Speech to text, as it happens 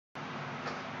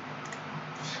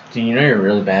Do you know you're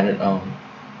really bad at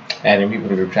adding people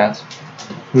to group chats?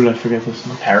 Who did I forget this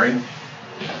one? Perry.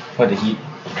 For the Heat.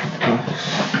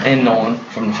 And Nolan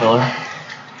from the filler.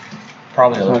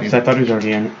 Probably other people. I thought he was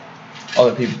already in it.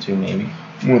 Other people too, maybe.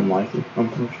 More than likely,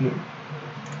 unfortunately.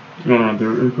 You want to run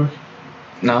through it really quick?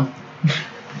 No.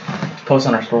 Post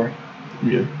on our story.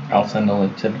 Yeah. I'll send a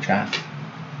link to the chat.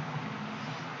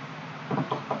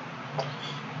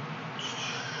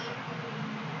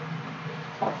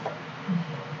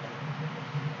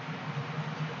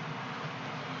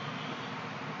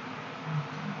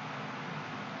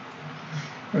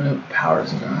 Power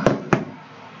isn't gonna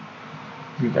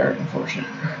be very unfortunate.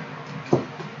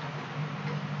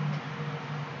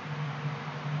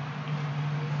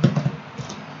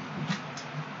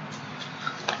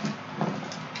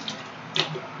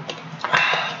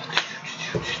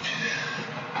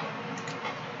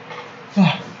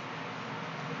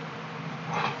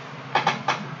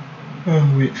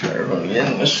 Wait for everyone to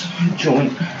get in this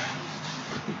joint.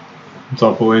 What's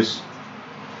up, boys?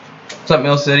 What's up,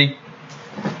 Mill City?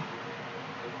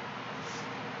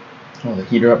 Oh, the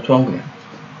Heat are up 12 again.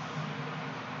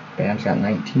 Bam's got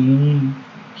 19.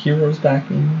 Heroes back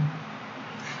in.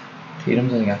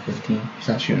 Tatum's only got 15. He's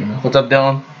not shooting enough. What's up,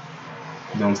 Dylan?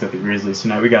 Dylan's got the Grizzlies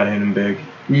tonight. We got to hit him big.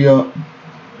 Yeah.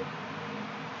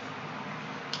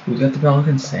 Who's got the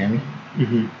Pelicans? Sammy?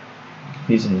 Mm-hmm.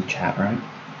 He's in the chat, right?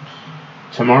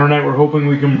 Tomorrow night we're hoping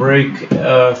we can break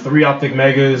 3 Optic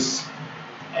Megas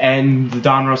and the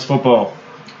Donruss football.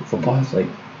 Football has like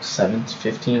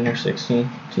 15 or 16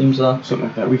 teams left. Something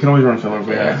like that. We can always run filler if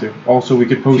we have to. Also, we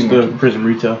could post the Prism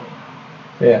Retail.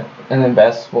 Yeah. And then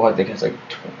basketball, I think it's like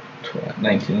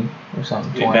 19 or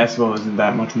something. Yeah, basketball isn't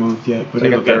that much moved yet, but it's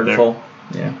like it'll a third get there. full.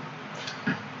 Yeah.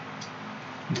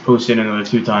 Post it another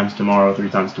 2 times tomorrow, 3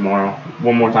 times tomorrow.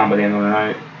 1 more time by the end of the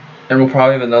night. And we'll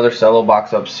probably have another cello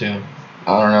box up soon.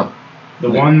 I don't know.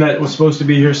 The one that was supposed to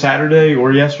be here Saturday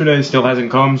or yesterday still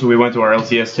hasn't come, so we went to our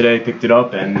LTS today, picked it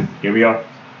up, and here we are.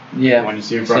 Yeah. The one you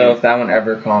see in front So if that one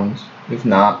ever comes, if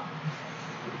not,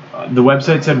 the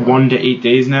website said 1 to 8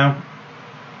 days now,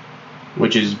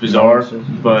 which is bizarre,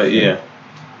 but yeah.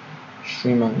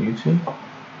 Stream on YouTube.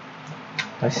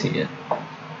 I see it.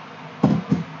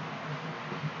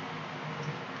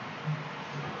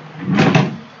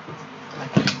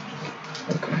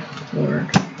 Okay. Word.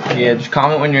 Yeah, just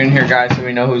comment when you're in here, guys, so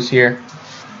we know who's here.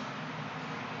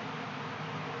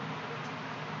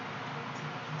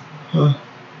 You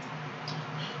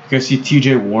guys see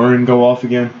TJ Warren go off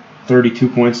again? 32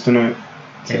 points tonight.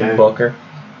 And Booker.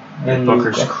 And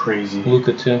Booker's crazy.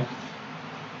 Luka too.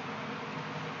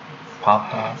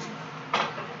 Popped off.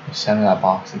 Send me that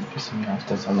box. It's pissing me off.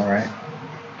 That's on the right.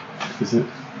 Is it?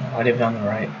 Why do you have it on the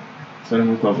right? So I didn't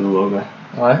want to cover the logo.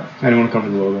 What? I didn't want to cover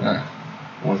the logo. I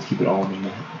wanted to keep it all in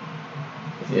there.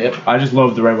 Yep. I just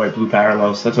love the red, white, blue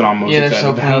parallels. That's what I'm most excited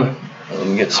about. Yeah, they're so cool. Let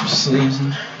me get some sleeves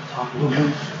and talk a little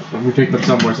bit. When we picked up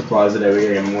some more supplies today, we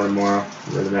gotta get more tomorrow.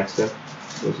 Or the next day.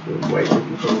 Those are the white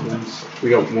and gold ones. We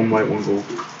got 1 white, 1 gold.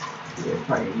 Yeah,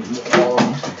 probably need more.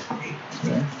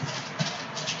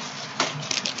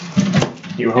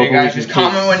 Yeah. Hey guys, just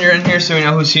comment when you're in here so we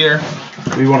know who's here.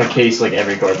 We want a case like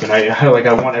every card tonight.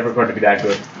 I want every card to be that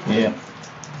good. Yeah.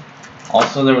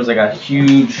 Also, there was like a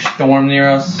huge storm near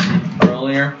us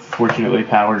earlier. Fortunately,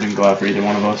 power didn't go out for either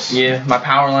one of us. Yeah, my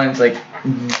power line's like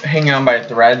hanging on by a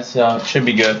thread, so it should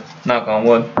be good. Knock on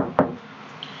wood.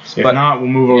 If not, we'll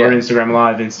move over to Instagram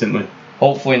Live instantly.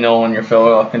 Hopefully, no one your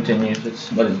fill continues. It's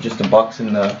just the Bucks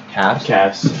and the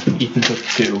Cavs. Ethan took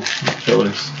 2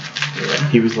 fillers. Yeah.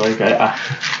 He was like,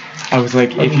 I was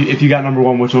like, if you got number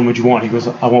 1, which one would you want? He goes,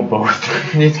 I want both.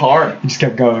 It's hard. He just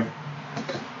kept going.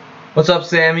 What's up,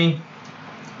 Sammy?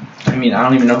 I mean, I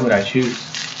don't even know who I choose.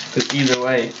 Because either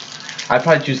way, I'd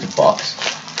probably choose the Bucks.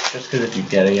 Just because if you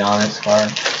get a Giannis card,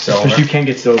 silver. But you can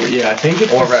get silver. Yeah, I think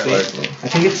it's or red. I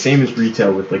think it's same as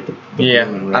retail with like the yeah.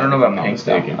 blue and red. I don't know about pink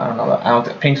though. I don't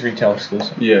think Pink's retail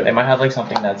exclusive. Yeah. They might have like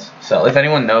something that's sell. If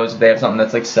anyone knows if they have something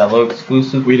that's like cello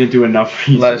exclusive, we didn't do enough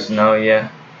research. Let us know. Yeah.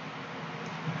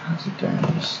 How's it during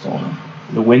the storm?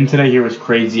 The wind today here was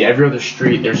crazy. Every other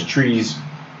street, there's trees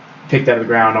picked out of the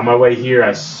ground. On my way here,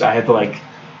 I had to like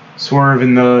swerve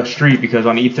in the street because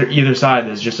on either side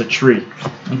there's just a tree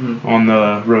on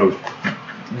the road.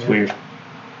 It's weird.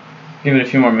 Give it a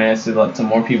few more minutes to let some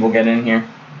more people get in here.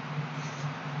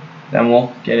 Then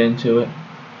we'll get into it.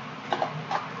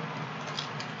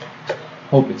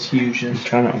 Hope it's huge. I'm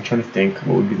trying to think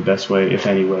what would be the best way, if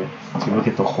any way, to look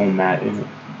at the whole mat. I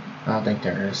don't think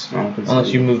there is. Unless so.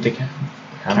 You move the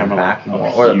camera back more,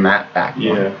 or the mat back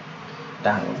more. Yeah.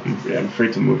 That one. Yeah, I'm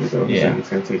afraid to move it though. Yeah. It's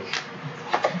gonna take.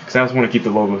 Because I just want to keep the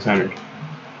logo centered.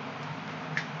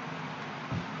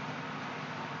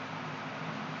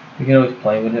 We can always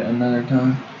play with it another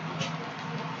time.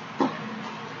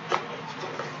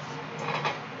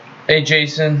 Hey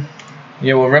Jason.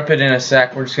 Yeah, we'll rip it in a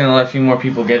sec. We're just gonna let a few more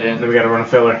people get in. Then we gotta run a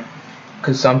filler.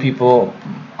 Because some people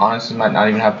honestly might not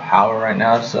even have power right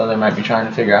now, so they might be trying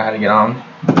to figure out how to get on.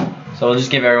 So we'll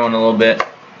just give everyone a little bit.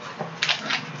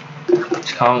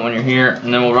 Just comment when you're here,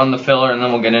 and then we'll run the filler, and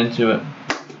then we'll get into it.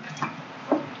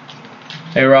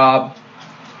 Hey Rob.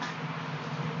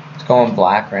 It's going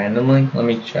black randomly. Let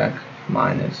me check.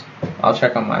 Mine is. I'll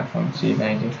check on my phone, see if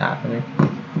anything's happening.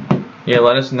 Yeah,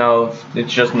 let us know if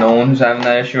it's just no one who's having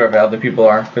that issue or if other people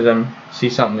are, because I'm see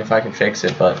something if I can fix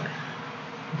it, but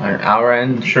on our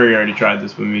end. I'm sure you already tried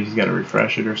this with me. He's got to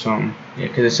refresh it or something. Yeah,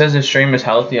 because it says the stream is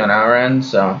healthy on our end,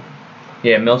 so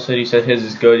yeah, Mill City said his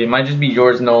is good. It might just be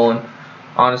yours, Nolan.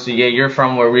 Honestly, yeah, you're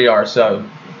from where we are, so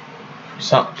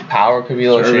some power could be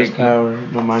a little Service shaky. power.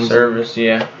 No, mine's Service,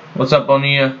 yeah. What's up,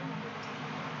 Bonilla?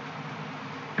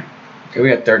 Okay, we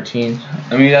got 13.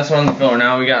 I mean, that's on the filler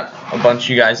now. We got a bunch of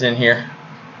you guys in here.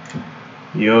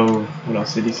 Yo, what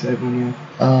else did he say when you?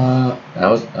 That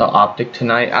was Optic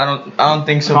tonight. I don't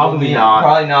think so. Probably not.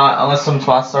 Probably not, unless some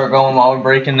spots start going while we're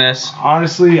breaking this.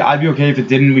 Honestly, I'd be okay if it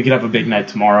didn't. We could have a big night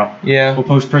tomorrow. Yeah. We'll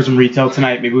post Prism Retail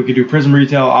tonight. Maybe we could do Prism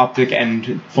Retail, Optic,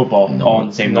 and football all on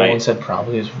the same night. No one said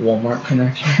probably his Walmart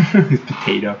connection.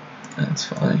 Potato. That's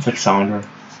funny. It's like Sandra.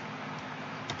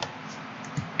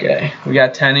 Okay, we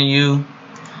got 10 of you.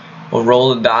 We'll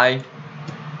roll the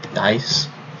dice.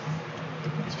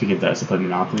 Speaking of dice, I played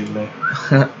Monopoly today.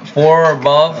 4 or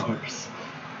above.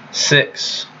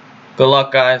 6. Good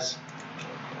luck, guys.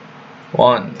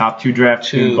 1. Top 2 draft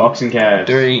 2 Bucks and Cavs.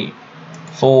 3,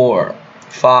 4,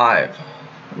 5,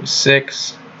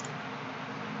 6.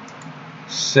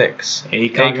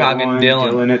 ACOG and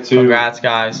Dylan at 2. Congrats,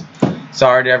 guys.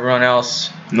 Sorry to everyone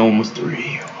else. No, almost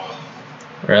 3.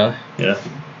 Really? Yeah.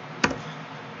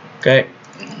 Okay.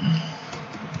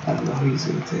 I don't know who he's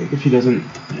gonna take. If he doesn't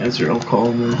answer, I'll call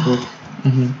him real quick.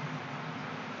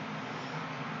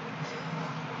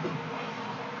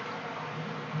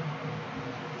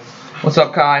 What's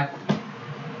up, Kai?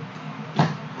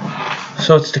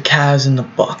 So it's the Cavs and the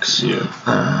Bucks. Yeah.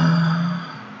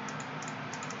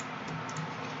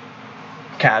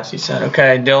 Cavs, he said.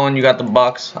 Okay, Dylan, you got the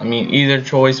Bucks. I mean, either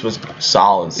choice was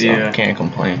solid, so Yeah. can't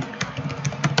complain.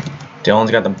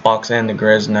 Dylan's got the Bucks and the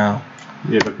Grizz now.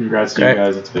 Yeah, but congrats to you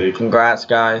guys. It's big. Congrats,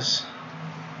 guys.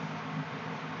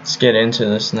 Let's get into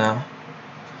this now.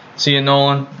 See you,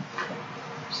 Nolan.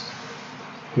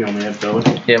 We only have Philly.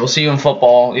 Yeah, we'll see you in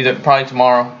football, probably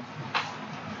tomorrow.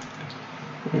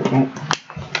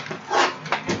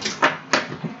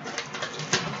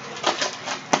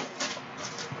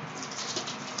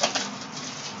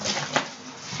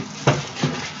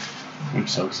 I'm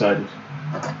so excited.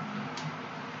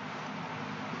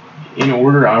 In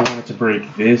order, I wanted to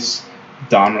break this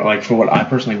for what I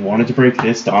personally wanted to break,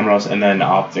 this Donruss and then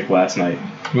Optic last night.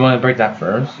 You want to break that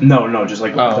first? No, just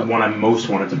like the one I most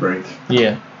wanted to break.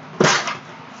 Yeah.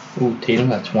 Ooh, Tatum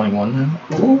got 21 now.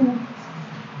 Ooh.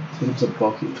 Tatum's a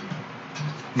bucket.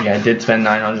 Yeah, I did spend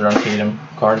 900 on Tatum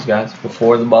cards, guys,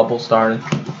 before the bubble started.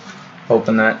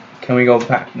 Hoping that. Can we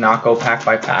not go pack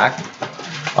by pack?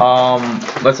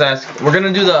 Let's ask. We're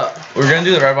gonna do the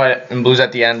red, white, and blues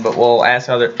at the end, but we'll ask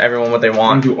everyone what they want.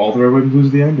 Want to do all the red, white, and blues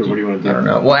at the end, or what do you want to do? I don't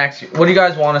know. We'll ask you, what do you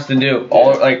guys want us to do?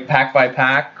 All like pack by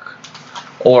pack,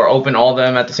 or open all of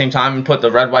them at the same time and put the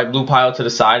red, white, blue pile to the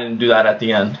side and do that at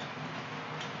the end?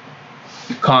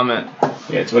 Comment.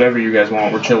 Yeah, it's whatever you guys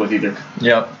want. We're chill with either.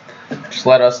 Yep. Just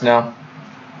let us know.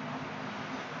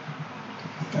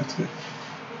 That's good.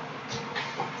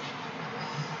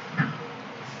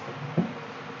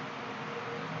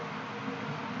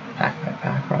 Pack by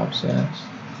pack, Rob says.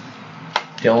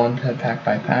 Dylan had pack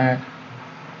by pack.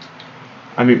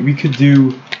 I mean, we could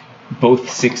do both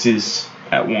 6s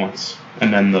at once,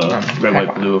 and then the red,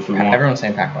 white, blue if we want. Everyone's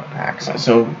saying pack by pack.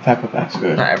 So pack by pack's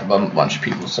good. Not everyone, a bunch of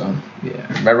people, so yeah.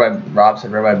 Red, white, Rob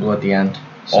said red, white, blue at the end.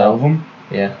 So, all of them?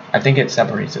 Yeah. I think it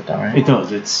separates it though, right? It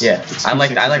does. It's I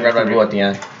like red, white, blue at the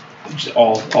end. Just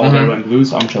all red, white, and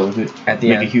blues. I'm chill with it. At the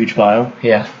Make end. a huge pile.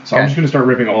 Yeah. So I'm just gonna start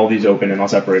ripping all these open, and I'll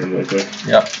separate them really quick.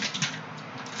 Yep.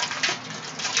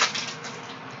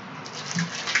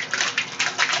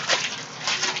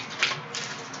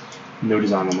 No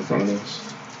design on the front of those.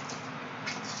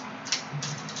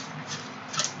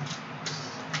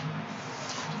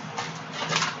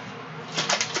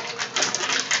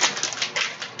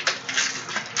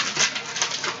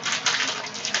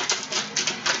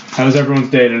 How was everyone's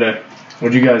day today?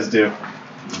 What'd you guys do?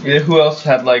 Yeah, who else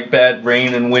had like bad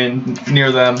rain and wind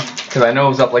near them? Because I know it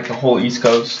was up like the whole East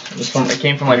Coast. It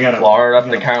came from like Florida up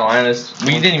to the Carolinas.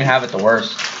 We didn't even have it the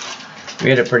worst. We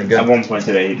had it pretty good. At one point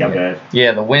today, he got bad.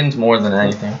 Yeah, the wind's more than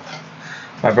anything.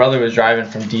 My brother was driving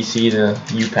from DC to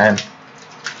UPenn,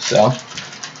 so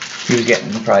he was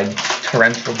getting probably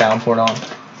torrential downpour on.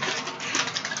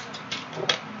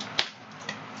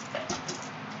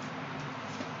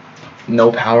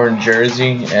 No power in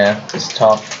Jersey. Yeah, it's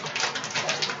tough.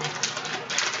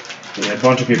 Yeah, a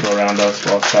bunch of people around us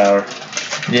lost power.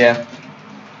 Yeah.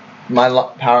 My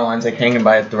power line's like hanging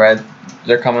by a thread.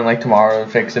 They're coming like tomorrow to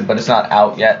fix it, but it's not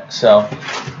out yet, so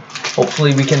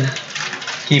hopefully we can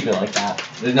keep it like that.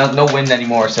 There's no wind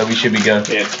anymore, so we should be good.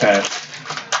 Yeah, it's past.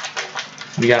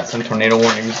 We got some tornado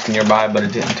warnings nearby, but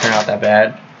it didn't turn out that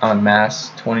bad on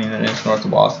Mass, 20 minutes north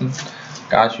of Boston.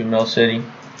 Got you, Mill City.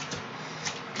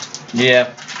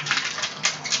 Yeah.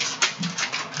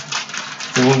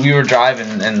 When we were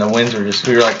driving and the winds were just,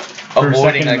 we were like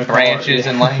avoiding like branches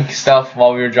and like stuff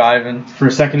while we were driving. For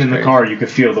a second in the car, you could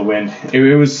feel the wind.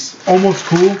 It was almost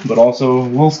cool, but also a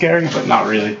little scary, but not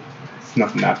really. It's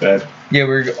nothing that bad. Yeah,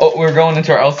 we were going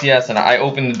into our LCS, and I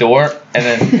opened the door, and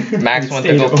then Max went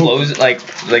to go close it, like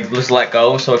just let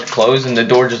go so it could close, and the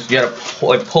door just, you had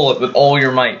to pull it with all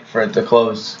your might for it to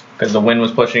close, because the wind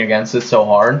was pushing against it so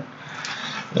hard.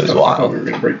 It was wild. I thought we were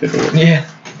going to break the door. Yeah.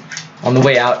 On the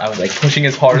way out, I was like pushing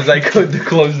as hard as I could to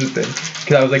close the thing,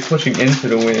 because I was like pushing into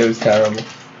the wind. It was terrible.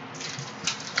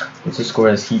 What's the score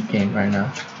of this Heat game right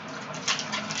now?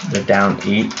 They're down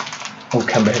 8. Oh,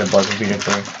 Kemba hit a buzzer beater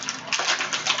for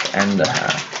end the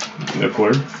half. The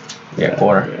quarter? Yeah,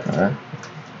 quarter. Yeah. Alright.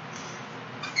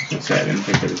 I was gonna say, I didn't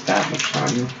think there was that much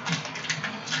time.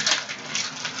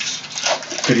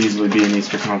 Could easily be in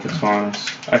Eastern Conference Finals.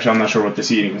 Actually, I'm not sure what the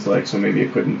seeding is like, so maybe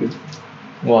it couldn't be.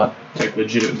 What? Like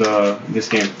legit this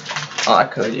game. Oh, I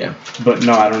could, yeah. But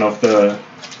no, I don't know if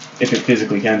it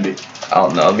physically can be. I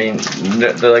don't know. I mean,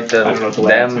 they're like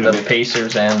the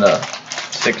Pacers and the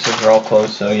Sixers are all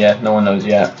close, so yeah, no one knows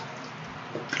yet.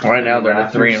 Right now they're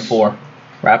at 3 and 4.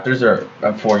 Raptors are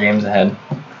at 4 games ahead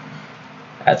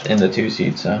in the 2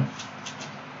 seed, so.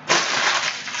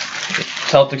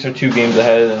 Celtics are 2 games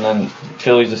ahead, and then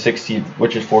Philly's the 6th seed,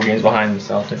 which is 4 games behind the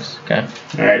Celtics. Okay.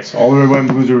 All right, so all the red, white, and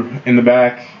blues are in the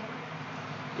back.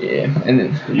 Yeah, and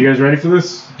then. You guys ready for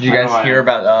this? Did you guys hear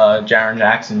about Jaren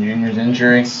Jackson Jr.'s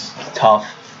injury? It's tough.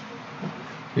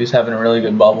 He was having a really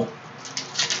good bubble.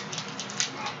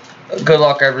 Good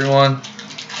luck, everyone.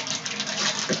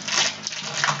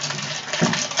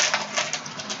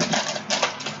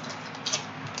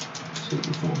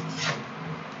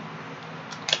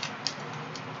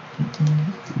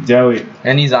 Delhi.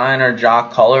 Any Zion or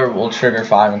Jock color will trigger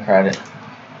 5 in credit.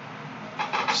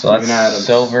 So that's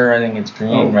silver, I think it's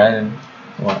green, red, and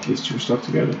what? These two are stuck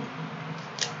together.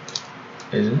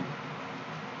 Is it?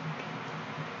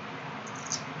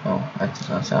 Oh, that does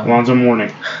not sound. Alonzo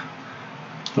Mourning.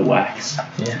 The wax.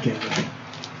 Yeah.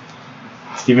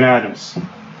 Steven Adams.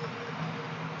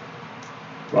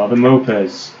 Robin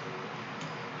Lopez.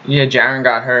 Yeah, Jaren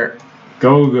got hurt.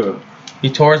 Goga. He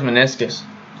tore his meniscus.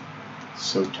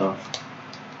 So tough.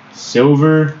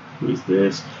 Silver. Who's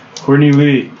this? Courtney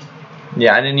Lee.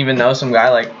 Yeah, I didn't even know. Some guy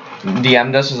like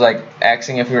DM'd us, was like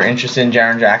asking if we were interested in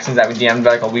Jaren Jackson that we DM'd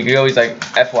like a week ago. He's like,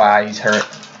 FYI, he's hurt.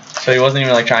 So he wasn't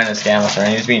even like trying to scam us or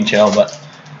anything. He was being chill, but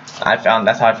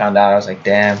that's how I found out. I was like,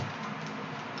 damn.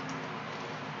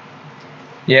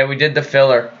 Yeah, we did the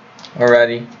filler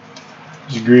already.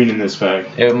 There's green in this bag.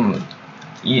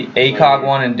 ACOG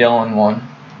won and Dylan won.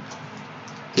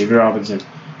 David Robinson.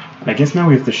 I guess now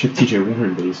we have to ship TJ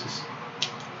Warren bases.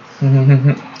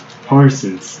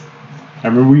 Parsons. I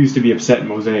remember we used to be upset in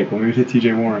Mosaic when we would hit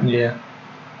TJ Warren. Yeah.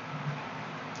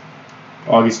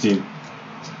 Augustine.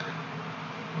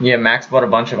 Yeah, Max bought a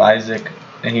bunch of Isaac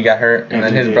and he got hurt, and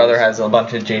then his brother has a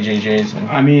bunch of JJJs.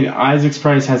 I mean, Isaac's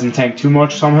price hasn't tanked too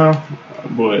much somehow,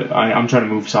 but I'm trying to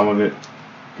move some of it.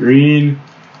 Green.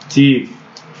 Teague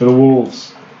for the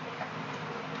Wolves.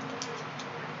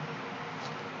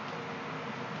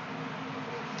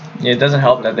 Yeah, it doesn't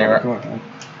help that they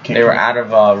were out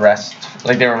of rest.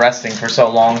 Like, they were resting for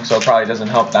so long, so it probably doesn't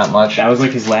help that much. That was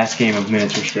like his last game of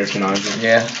minutes restriction, Isaac.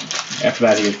 Yeah. After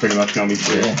that, he was pretty much going to be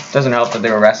free. Yeah. It doesn't help that they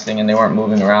were resting and they weren't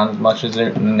moving around as much as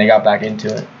and then they got back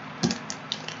into it.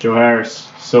 Joe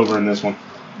Harris, silver in this one.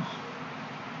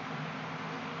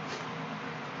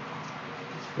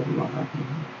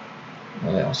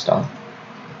 Well, they all stop.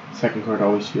 Second card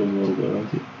always feels a little bit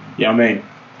like it. Yeah, man.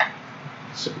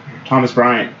 So, Thomas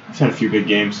Bryant. He's had a few good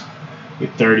games.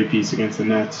 With 30 piece against the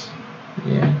Nets.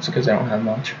 Yeah, it's because they don't have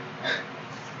much.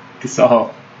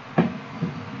 Gasol.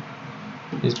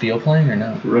 Is Beal playing or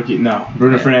no? Rookie, no.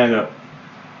 Bruno Fernando.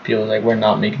 Beal was like, we're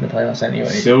not making the playoffs anyway.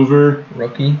 Silver.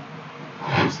 Rookie.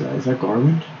 Is that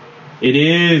Garland? It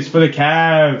is for the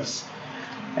Cavs.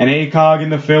 An ACOG in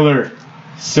the filler.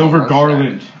 Silver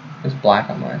Garland. It's black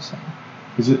on my side.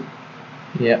 Is it?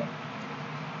 Yep.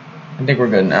 I think we're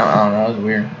good now. I don't know. It was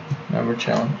weird. No, we're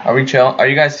chilling. Are we chilling? Are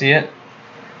you guys see it?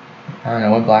 I don't know.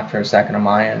 It went black for a second on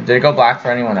my end. Did it go black for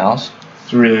anyone else?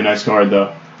 It's a really nice card,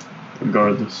 though.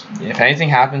 Regardless. Yeah, if anything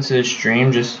happens to the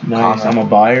stream, just comment. I'm a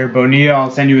buyer. Bonilla,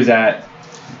 I'll send you his at.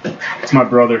 It's my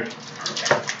brother.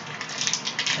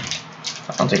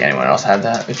 I don't think anyone else had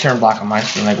that. It turned black on my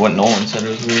screen, like what Nolan said. It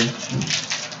was weird.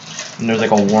 And there's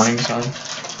like a warning sign.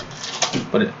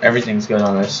 But everything's good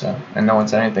on this, so. And no one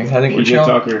said anything. I think we're chill.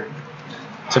 Tucker.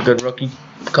 It's a good rookie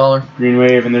color. Green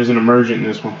Wave, and there's an emergent in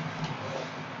this one.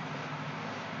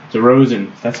 DeRozan.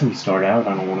 If that's how we start out,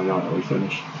 I don't want to know how we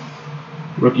finish.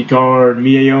 Rookie card,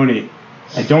 Miaoni.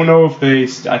 I don't know if they.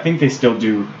 I think they still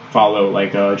do follow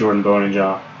like Jordan Bowen and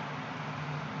Ja.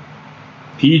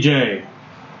 PJ.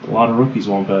 A lot of rookies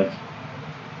won't back.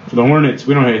 For the Hornets,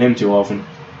 we don't hit him too often.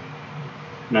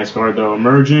 Nice card though.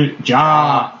 Emergent,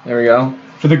 Ja. There we go.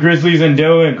 For the Grizzlies and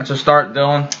Dylan. That's a start,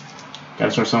 Dylan.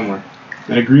 Gotta start somewhere.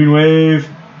 Then a Green Wave.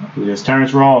 Who is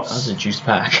Terrence Ross? That was a juice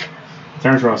pack.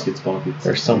 Terrence Ross gets buckets.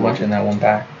 There's so much in that one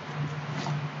pack.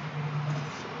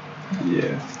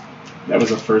 Yeah. That was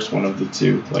the first one of the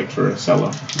two, like for a cello.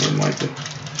 More than likely.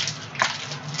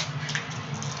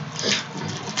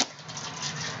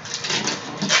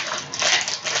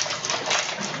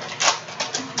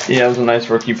 Yeah, it was a nice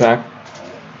rookie pack.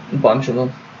 A bunch of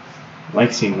them. I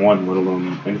like seeing one, let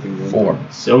alone anything more.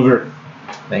 4. Silver.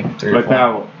 I think 3 or Dwight 4.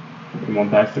 Powell. In one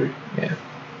pack 3. Yeah.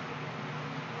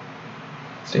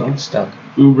 Sticking stuck.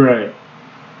 Oubre.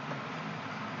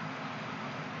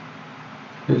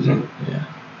 Who's it? Yeah.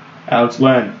 Alex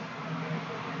Len.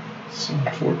 So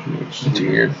unfortunate. It's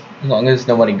weird. As long as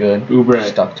nobody good. Oubre.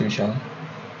 Stuck to each other.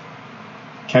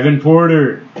 Kevin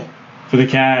Porter. For the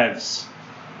Cavs.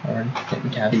 Or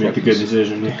getting Cavs. You make a good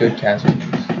decision. Yeah. Good Cavs.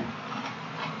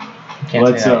 Can't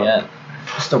Let's say that yet.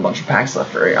 There's still a bunch of packs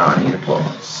left right on. I need to pull.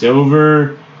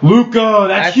 Silver. Luka.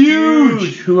 That's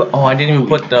huge. Who? Oh, I didn't even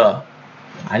put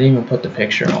the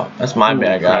picture up. That's my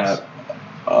bad, guys.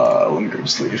 Let me grab a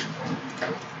sleeve.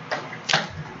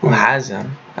 Who has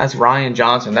them? That's Ryan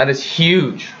Johnson. That is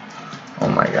huge. Oh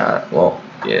my god. Well,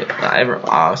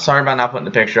 yeah. Sorry about not putting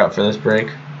the picture up for this break.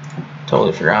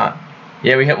 Totally forgot.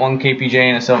 Yeah, we hit 1 KPJ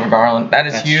and a Silver Garland.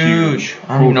 That's huge.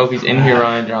 I don't even know if he's in here,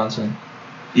 Ryan Johnson.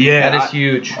 Yeah, that is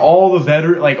huge. All the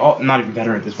veteran, like not even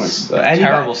veteran at this point.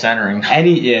 Terrible centering.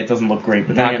 It doesn't look great,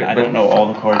 but then I don't know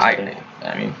all the cards.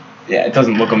 I mean, yeah, it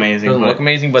doesn't look amazing. It doesn't look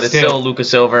amazing, but it's still Luka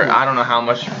Silver. I don't know how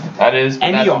much that is.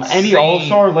 Any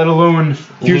All-Star, let alone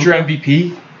future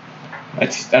MVP.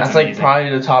 That's like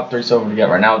probably the top 3 silver to get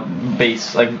right now.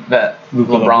 Base like that.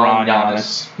 Luka, LeBron,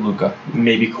 Giannis, Luka.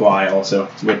 Maybe Kawhi also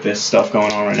with this stuff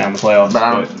going on right now in the playoffs.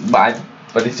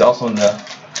 But it's also in the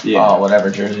whatever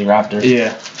jersey Raptors.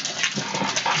 Yeah.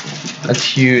 That's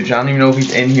huge. I don't even know if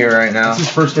he's in here right now. This is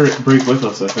his first break with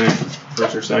us, I think.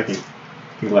 First or second.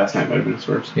 I think last night might have been his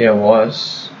first. Yeah, it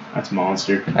was. That's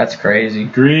monster. That's crazy.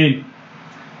 Green.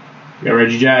 We got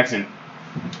Reggie Jackson.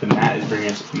 The Matt is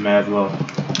bringing us mad low.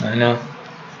 I know.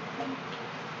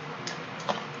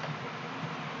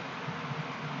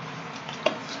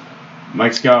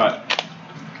 Mike Scott.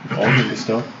 All of this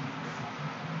stuff.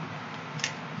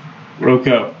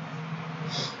 Rocco.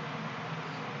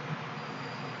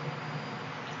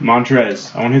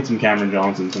 Montrez. I want to hit some Cameron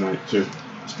Johnson tonight too.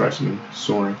 Especially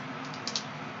soaring.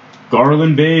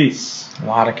 Garland base. A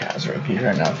lot of Cavs rookies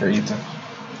right now for Ethan.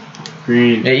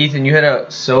 Green. Yeah, Ethan, you hit a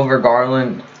Silver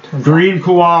Garland. Green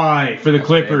Kawhi for the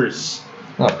Clippers.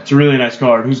 Look. It's a really nice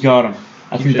card. Who's got him?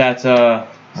 I think that's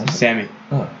Sammy.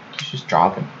 Oh, he's just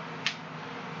dropping.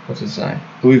 What's it say?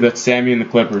 I believe that's Sammy and the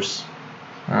Clippers.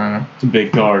 I don't know. It's a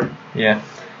big card. Yeah.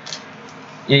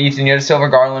 Yeah, Ethan, you had a Silver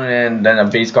Garland and then a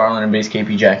base Garland and base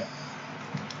KPJ.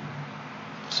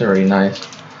 It's already nice.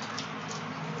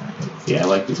 Yeah, I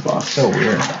like this box. So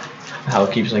weird how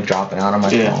it keeps like dropping out on my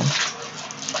phone.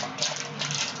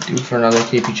 Due for another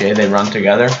KPJ, they run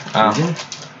together.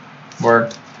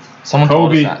 Word. Someone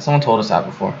told us that. Someone told us that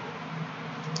before.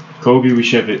 Kobe, we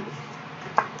ship it.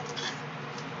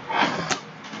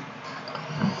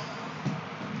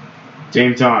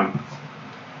 Dame time.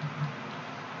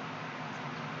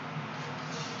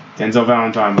 Denzel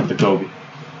Valentine with the Kobe.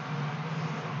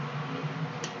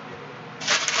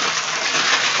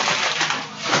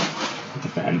 The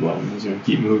fan blowing. He's gonna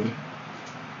keep moving.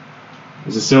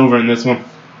 There's a silver in this one.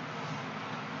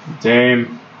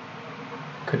 Dame.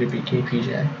 Could it be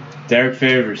KPJ? Derek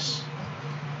Favors.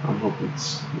 I'm hoping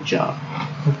it's a job. I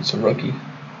hope it's a rookie.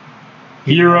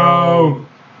 Hero.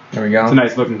 There we go. It's a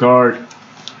nice looking card.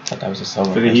 thought that was a silver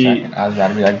For for the a Heat. second. I was about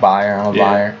to be like buyer. I'm a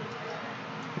buyer.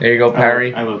 There you go,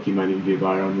 Perry. I low-key might even be a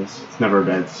buyer on this. It's never a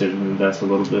bad decision to invest a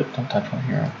little bit. Don't touch my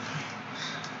hero.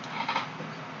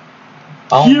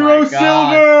 Oh Hero my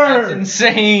God, silver! that's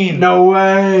insane. No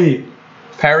way!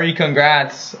 Perry,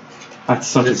 congrats. That's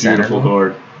such a Is it beautiful center?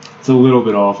 card. It's a little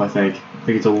bit off, I think. I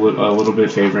think it's a little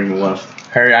bit favoring the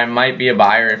left. Perry, I might be a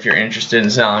buyer if you're interested in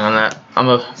selling on that. I'm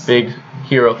a big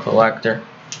hero collector.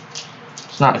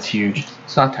 That's huge.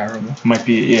 It's not terrible. Might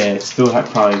be, yeah, it still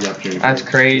probably has the opportunity. That's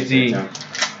crazy.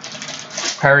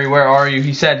 Perry, where are you?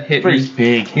 He said hit But me. it's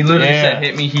big. He literally said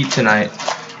hit me Heat tonight.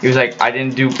 He was like, we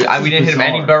didn't hit him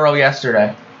any Burrow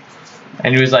yesterday.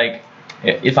 And he was like,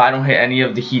 if I don't hit any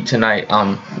of the Heat tonight,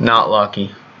 I'm not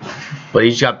lucky. But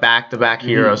he's got back-to-back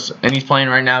heroes. And he's playing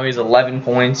right now. He's 11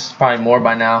 points. Probably more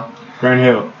by now. Grant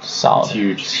Hill. Solid. It's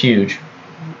huge. It's huge.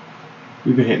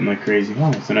 We've been hitting like crazy.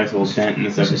 Oh, it's a nice little dent in the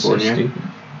This second is so board here. stupid.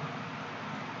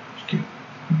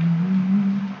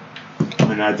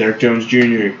 And Derek Jones Jr.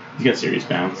 He's got serious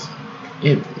bounce.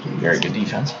 Yeah, very good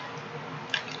defense.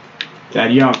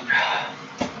 Thad Young.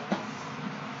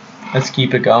 Let's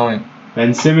keep it going.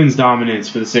 Ben Simmons dominance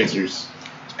for the Sixers.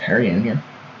 Is Perry in here?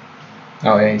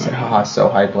 Oh yeah, he said, haha, so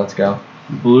hype, let's go.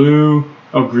 Blue.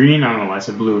 Oh, green. I don't know why I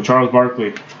said blue. Charles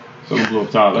Barkley. Someone blew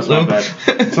up top. That's not bad.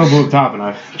 Someone blew up top and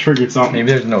I triggered something.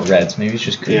 Maybe there's no reds. Maybe it's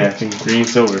just green. Yeah, I think green,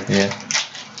 silver. Yeah.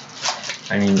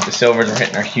 I mean, the silvers we're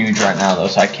hitting are huge right now, though,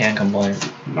 so I can't complain.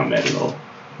 Not bad at all.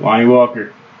 Lonnie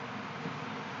Walker.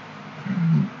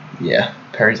 Yeah,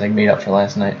 Perry's like made up for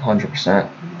last night, 100%.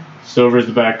 Silver is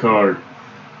the back card.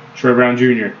 Troy Brown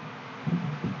Jr.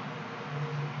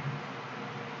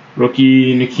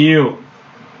 Rookie Nikhil.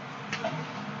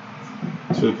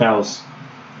 For the Pels.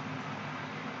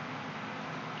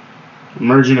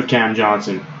 Emergent of Cam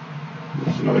Johnson.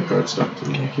 There's another card stuck to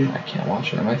the Nikhil. I can't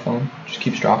watch it on my phone. Just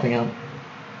keeps dropping out.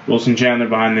 Wilson Chandler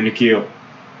behind the Nikhil.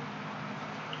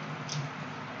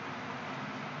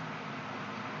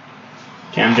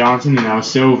 Cam Johnson and now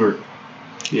silver.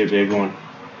 Be a big one.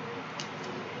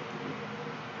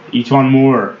 Etuan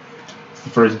Moore. The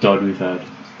first dud we've had.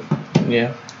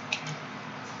 Yeah.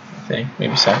 I think.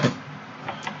 Maybe second.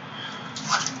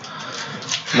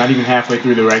 Not even halfway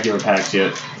through the regular packs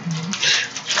yet.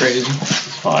 It's crazy.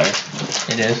 It's fire.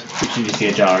 It is. We need to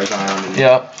get Jars on. And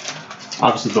Yep.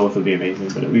 obviously both would be amazing,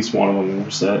 but at least one of them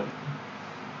will set.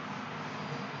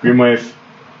 Green Wave.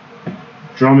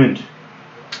 Drummond.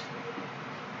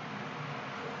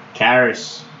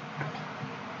 Karras.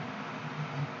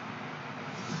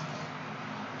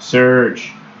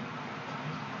 Serge.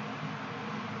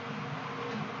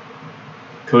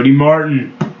 Cody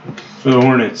Martin for the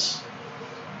Hornets.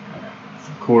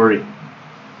 Corey. You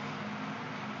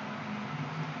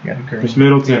got a girl. Chris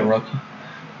Middleton. You got a rookie.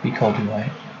 Be Kobe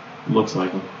White. Looks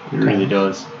like him. It really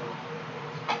does.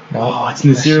 No. Oh, it's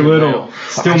Nasir Little.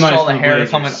 Still I nice saw for the hair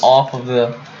Blazers. coming off of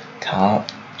the top.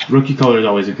 Rookie color is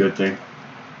always a good thing.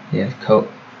 Yeah, coat.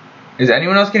 Is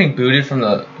anyone else getting booted from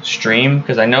the stream?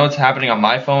 Because I know it's happening on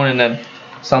my phone, and then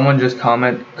someone just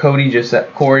Corey just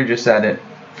said it.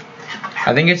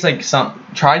 I think it's like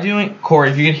try doing, Corey,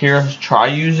 if you can hear us, try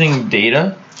using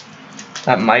data.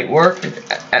 That might work.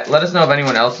 Let us know if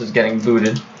anyone else is getting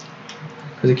booted.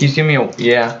 Because it keeps giving me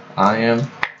yeah, I am.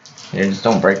 Yeah, just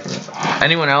don't break from it.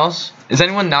 Anyone else? Is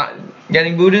anyone not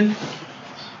getting booted?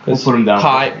 We'll put him down.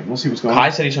 Kai, We'll see what's going on. Kai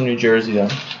said he's from New Jersey, though,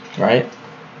 right?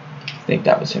 I think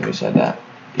that was him who said that.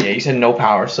 Yeah, he said no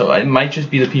power, so it might just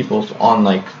be the people on,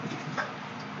 like,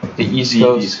 the East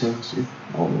Coast.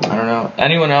 I don't know.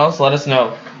 Anyone else? Let us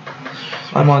know.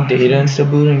 I'm on data and still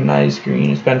booting. Nice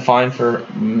green. It's been fine for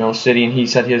Mill City, and he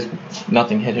said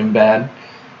nothing hit him bad.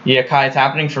 Yeah, Kai, it's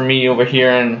happening for me over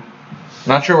here, and I'm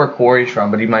not sure where Corey's from,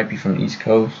 but he might be from the East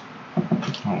Coast. I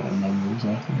don't remember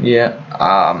exactly.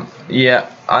 Yeah. Yeah.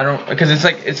 I don't, because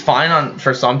it's fine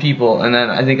for some people, and then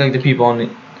I think like the people on the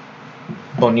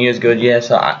Bonilla's good. Yeah.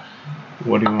 So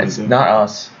What do you want it's to do? not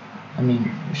us. I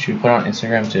mean, should we put it on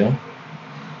Instagram too?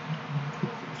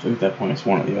 I think at that point it's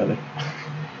one or the other.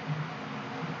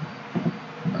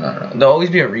 I don't know. There'll always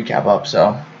be a recap up,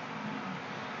 so.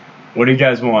 What do you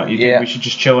guys want? You think we should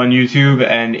just chill on YouTube,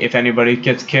 and if anybody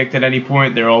gets kicked at any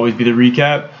point, there'll always be the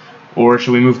recap? Or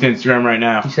should we move to Instagram right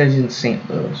now? He says he's in St.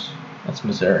 Louis. That's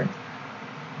Missouri.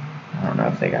 I don't know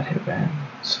if they got hit bad.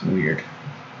 It's weird.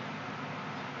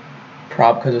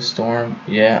 Prob because of storm.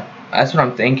 Yeah, that's what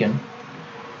I'm thinking.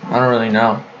 I don't really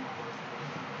know.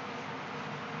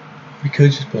 We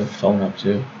could just put a phone up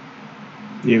too.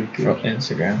 Yeah, From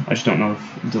Instagram. I just don't know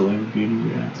if delay would be any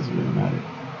good. It doesn't really matter.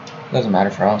 Doesn't matter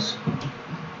for us.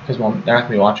 Because they're not going to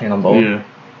be watching it on both. Yeah.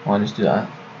 Why just do that?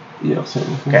 Yeah, I'll set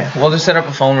it. Okay, we'll just set up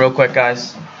a phone real quick,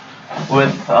 guys.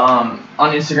 with on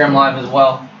Instagram Live as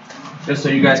well, just so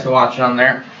you guys can watch it on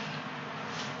there.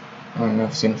 I don't know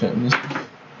if it's gonna fit in this.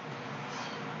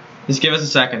 Just give us a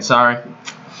second. Sorry.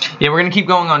 Yeah, we're gonna keep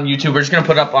going on YouTube. We're just gonna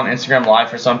put it up on Instagram Live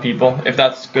for some people. If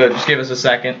that's good, just give us a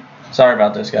second. Sorry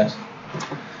about this, guys.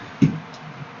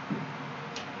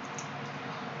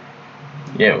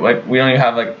 Yeah, like we don't even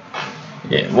have like.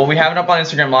 Yeah, well, we have it up on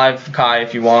Instagram Live, Kai,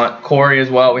 if you want. Corey as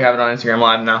well. We have it on Instagram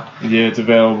Live now. Yeah, it's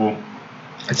available.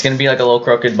 It's gonna be like a little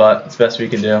crooked, but it's the best we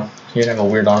can do. You're gonna have a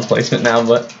weird arm placement now,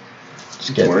 but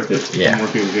it's worth it. Yeah. More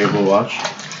people will be able to watch.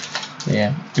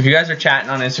 Yeah. If you guys are chatting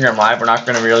on Instagram Live, we're not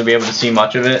gonna really be able to see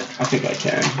much of it. I think I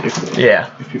can.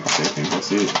 If people say things, I'll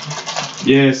see it.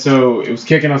 Yeah. So it was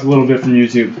kicking us a little bit from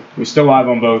YouTube. We're still live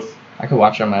on both. I could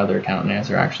watch it on my other account and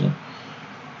answer actually.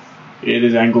 It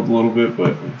is angled a little bit,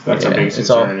 but if that's our biggest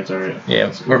concern, it's alright.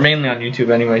 Yeah, we're mainly on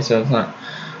YouTube anyway, so it's not.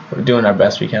 We're doing our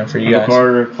best we can for you guys.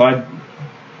 Carter, Clyde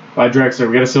Drexler,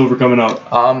 we got a silver coming up.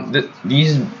 It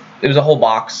was a whole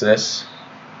box. This.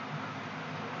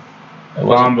 It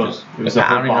wasn't just, it was I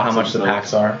don't even know how much the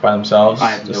packs are by themselves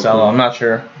to sell them. I'm not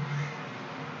sure.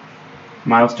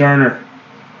 Miles Turner.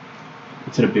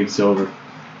 It's at a big silver.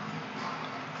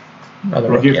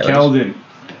 Rookie of Keldon.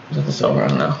 Is it the silver? I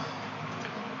don't know.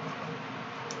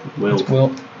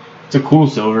 Wilt. It's a cool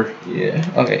silver. Yeah.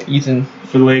 Okay, Ethan.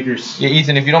 For the Lakers. Yeah,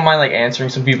 Ethan, if you don't mind like answering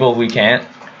some people if we can't,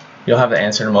 you'll have the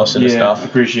answer to most of the stuff. Yeah,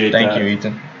 appreciate that. Thank you,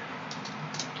 Ethan.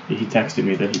 He texted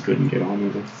me that he couldn't get on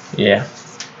with it. Yeah.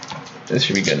 This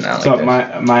should be good now. What's up,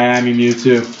 Miami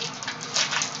Mewtwo?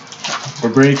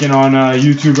 We're breaking on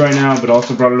YouTube right now, but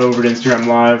also brought it over to Instagram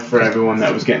Live for everyone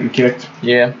that was getting kicked.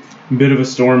 Yeah. Bit of a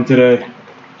storm today.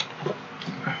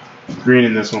 Green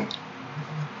in this one.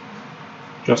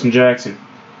 Justin Jackson.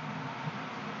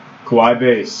 Kawhi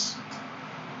base.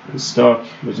 It was stuck.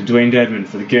 It was a Dwayne Dedmon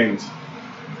for the Kings.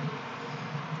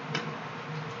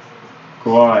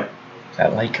 Kawhi.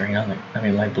 That light green on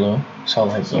the, light blue. I saw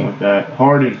light blue. Something like that.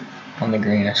 Harden. On the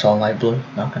green, I saw light blue.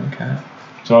 Not gonna count.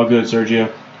 It's all good,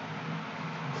 Sergio.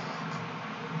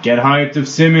 Get hyped of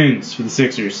Simmons for the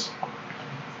Sixers.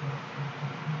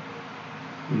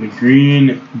 And the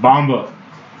green Bamba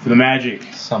for the Magic.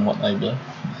 Somewhat light blue.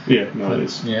 Yeah, no, it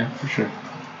is. Yeah, for sure.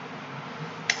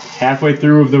 Halfway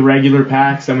through of the regular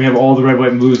packs, then we have all the red, white,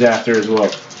 and blues after as well.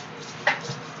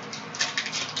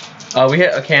 We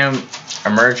hit a Cam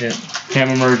Emergent. Cam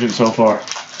Emergent so far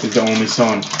is the only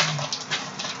son.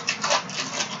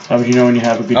 How would you know when you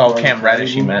have a good card? Cam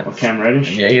Reddish you meant. Oh, Cam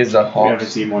Reddish? Yeah, he is the Hawks. We haven't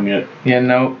seen one yet. Yeah,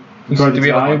 no. The card that's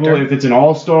valuable, if it's an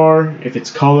all-star, if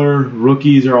it's color,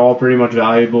 rookies are all pretty much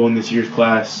valuable in this year's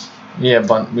class. Yeah,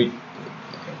 but we...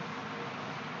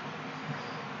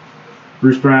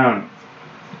 Bruce Brown.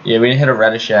 Yeah, we didn't hit a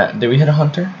Reddish yet. Did we hit a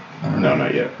Hunter? No,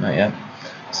 not yet. Not yet.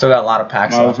 Still got a lot of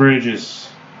packs Miles Bridges.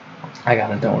 I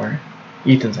got it, don't worry.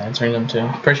 Ethan's answering them too.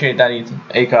 Appreciate that, Ethan.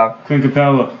 ACOG. Clint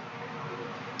Capella.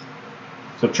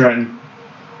 What's up, Trenton?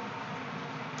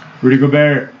 Rudy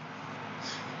Gobert.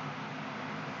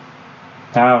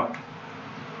 Powell.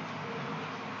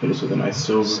 Hit us with a nice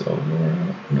silver.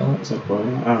 No. What's up, bro?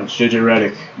 Oh, it's JJ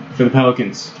Redick for the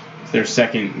Pelicans. It's their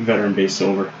second veteran base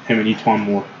silver. Him and Etuan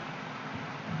Moore.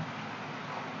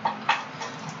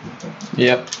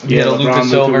 Yep. We hit a Luka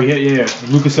Silver.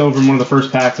 Luka Silver in one of the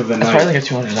first packs of the night. That's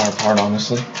probably like a $200 card,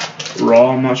 honestly.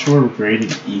 Raw, I'm not sure. We're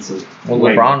graded easily. Well,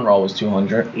 LeBron Raw was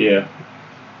 $200. Yeah.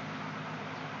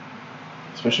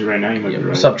 Especially right now, you might be right.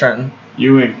 What's up, Trenton?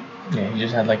 Ewing. Yeah, he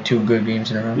just had like 2 good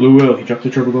games in a row. Lou Will, he dropped a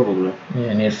triple-double today. Yeah,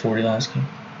 and he had 40 last game.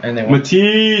 And they won.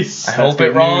 Matisse! I hope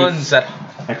it runs.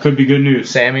 That could be good news.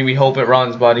 Sammy, we hope it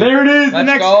runs, buddy. There it is, the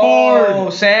next card! Oh,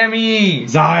 Sammy!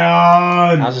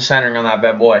 Zion! How's the centering on that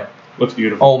bad boy? Looks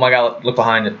beautiful. Oh my god, look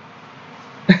behind it.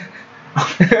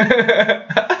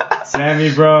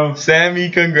 Sammy, bro.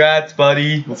 Sammy, congrats,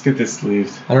 buddy. Let's get this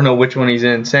sleeved. I don't know which one he's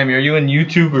in. Sammy, are you in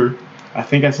YouTube or? I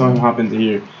think I saw him hop into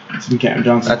here. Some Captain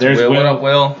Johnson. There's Will. What up,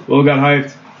 Will? Will got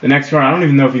hyped. The next card, I don't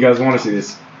even know if you guys want to see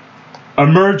this.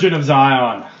 Emergent of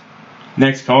Zion.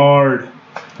 Next card.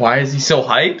 Why is he so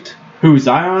hyped? Who,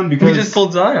 Zion? Because we just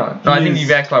pulled Zion. No, I think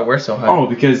you asked why we're so hyped. Oh,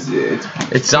 because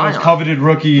it's Zion. The most coveted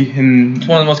rookie in it's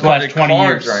one of the most coveted 20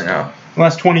 cards years right now. The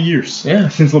last 20 years. Yeah.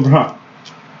 Since LeBron.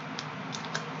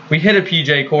 We hit a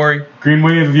PJ, Corey. Green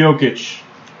wave of Jokic.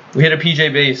 We hit a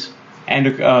PJ base. And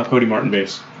a Cody Martin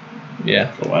base.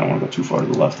 Yeah. Oh, I don't want to go too far to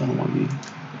the left. I don't want to be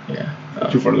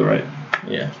too far to the right.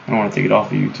 Yeah. I don't want to take it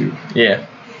off of YouTube. Yeah.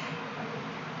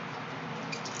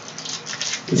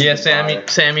 Yeah,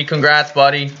 Sammy, congrats,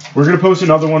 buddy. We're going to post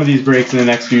another one of these breaks in the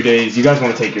next few days. You guys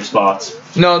want to take your spots.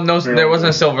 No, there wasn't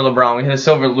a silver LeBron. We hit a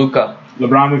silver Luka.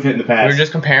 LeBron we've hit in the past. We were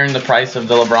just comparing the price of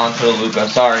the LeBron to the Luka.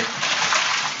 Sorry.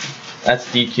 That's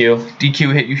DQ.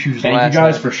 DQ hit you huge Thank last you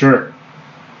guys night. for sure.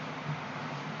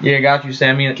 Yeah, got you,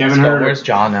 Sammy. Kevin Herter. Where's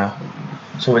John now?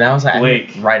 So that was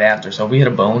Blake. right after. So if we hit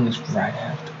a bone, it's right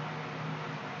after.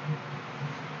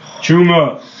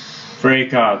 Chuma for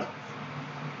ACOG.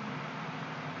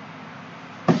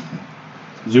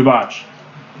 Zubac.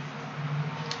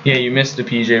 Yeah, you missed the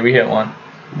PJ. We hit one.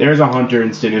 There's a Hunter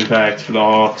instant impact for the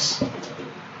Hawks.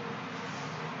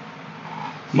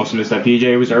 Must have missed that PJ.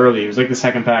 It was early. It was like the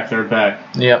second pack, third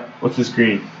pack. Yep. What's this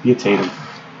green? Get Tatum.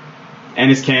 And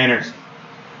his Canner.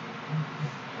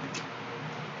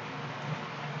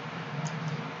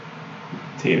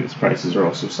 Tatum's prices are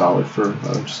also solid for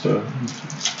just a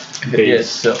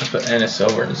base. Yeah, and a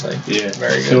silver is like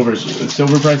very good.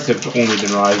 Silver prices have only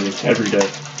been rising every day.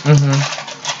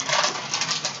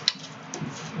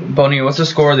 Boney, what's the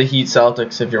score of the Heat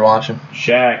Celtics if you're watching?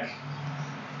 Shaq.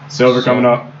 Silver coming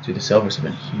up. Dude, the Silvers have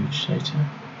been huge today too.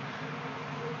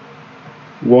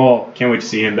 Wall. Can't wait to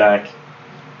see him back.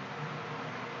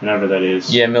 Whenever that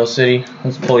is. Yeah, Mill City.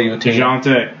 Let's pull you a team.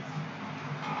 DeJounte.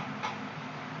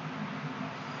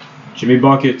 Jimmy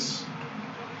Buckets.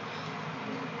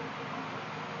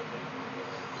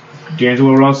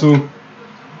 D'Angelo Russell.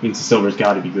 Means the Silver's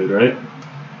got to be good, right?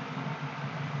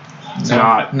 It's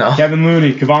not. No. Kevin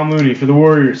Looney. Kevon Looney for the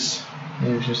Warriors. It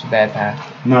was just a bad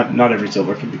pack. Not every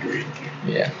Silver can be great.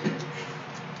 Yeah.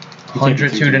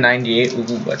 102-98.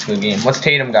 Ooh, that's a good game. What's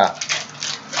Tatum got?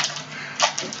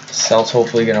 Celts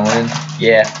hopefully gonna win.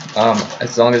 Yeah.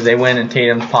 As long as they win and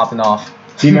Tatum's popping off.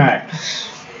 T-Mac.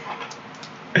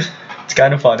 It's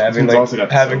kind of fun having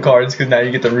cards because now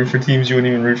you get to root for teams you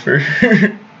wouldn't even root for.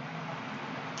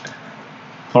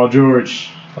 Paul George.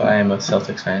 But I am a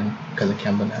Celtics fan because of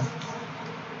Kemba now.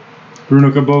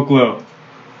 Bruno Caboclo.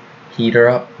 Heater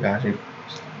up. Got you.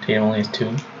 Tatum only has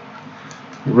 2.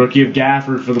 Rookie of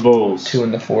Gafford for the Bulls. 2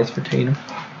 in the 4th for Tatum.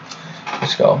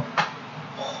 Let's go.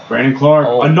 Brandon Clark.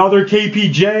 Oh. Another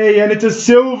KPJ, and it's a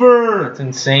silver. That's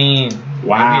insane.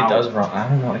 Wow. Maybe it does run. I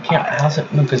don't know. I can't. How's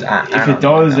it? No, because if it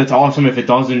does, that's awesome. If it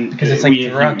doesn't, because it's like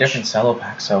throughout different cello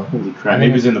packs. So holy crap!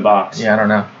 Maybe it's in the box. Yeah, I don't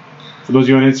know. For those of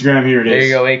you on Instagram, here it is. There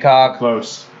you go, ACOG.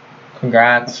 Close.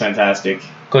 Congrats. That's fantastic.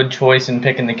 Good choice in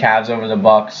picking the Cavs over the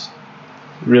Bucks.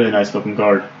 Really nice looking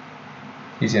card.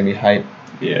 He's gonna be hype.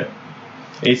 Yeah.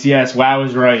 ACS. Wow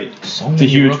is right. So it's a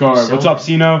huge card. What's up,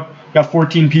 Sino? Got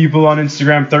 14 people on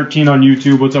Instagram, 13 on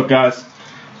YouTube. What's up, guys?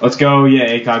 Let's go. Yeah,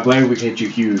 ACOG. Glad we hit you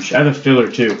huge. I have a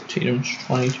filler, too. Tatum's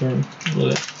 22.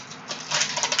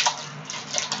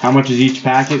 How much is each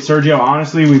packet? Sergio,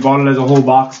 honestly, we bought it as a whole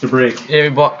box to break. Yeah, we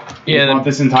bought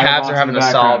this entire Cavs are having a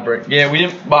solid break. Yeah, we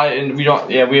didn't buy it, and we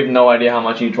don't. Yeah, we have no idea how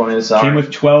much each one is. Sorry. Came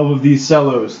with 12 of these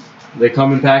cellos. They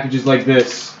come in packages like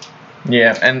this.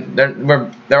 Yeah, and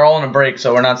they're all in a break,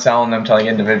 so we're not selling them to like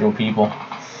individual people.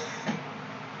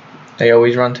 They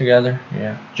always run together.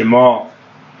 Yeah. Jamal.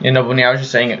 You know, I was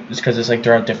just saying it because it's like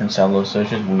they're different cellos, so it's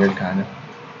just weird, kind of.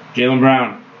 Jaylen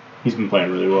Brown. He's been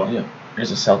playing really well. Yeah. There's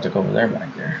a Celtic over there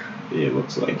back there. Yeah, it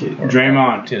looks like it.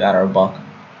 Draymond. To that or a Buck.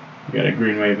 We got a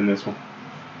green wave in this one.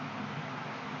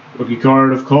 Rookie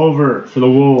card of Culver for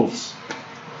the Wolves.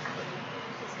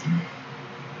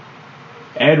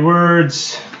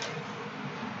 Edwards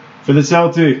for the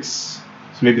Celtics.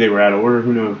 So maybe they were out of order.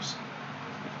 Who knows?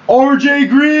 RJ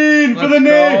Green for the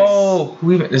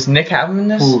Knicks. Does Nick have them in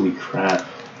this? Holy crap.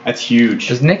 That's huge.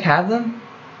 Does Nick have them?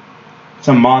 It's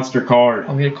a monster card.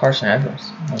 Oh, we had Carson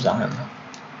Edwards. I don't know.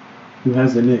 Who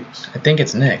has the Knicks? I think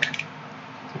it's Nick.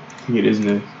 I think it is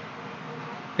Nick.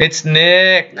 It's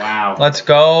Nick. Wow. Let's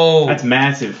go. That's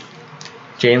massive.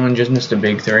 Jalen just missed a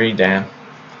big 3. Damn.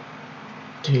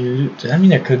 Dude, does that mean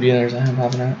there could be others that I'm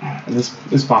popping out?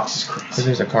 This box is crazy. Because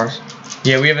there's a Carson.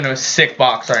 Yeah, we have a sick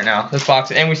box right now. This box,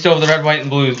 and we still have the red, white, and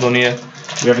blues, Bonilla.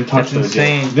 We haven't touched those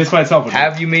yet. This by itself.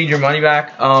 Have you made your money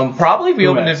back? Probably if we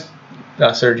opened it.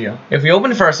 Sergio. If we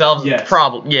open it for ourselves, yes.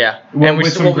 Probably, yeah. Well, and we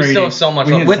still have so much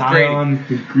with Zion,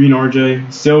 green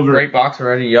RJ, silver. Great box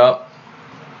already, yup.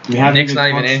 Nick's not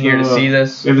even in here to see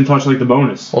this. We haven't touched like the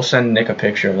bonus. We'll send Nick a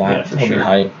picture of that. Yeah, for He'll sure. be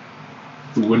hype.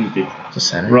 Who wouldn't be? The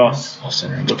center. Russ. Oh,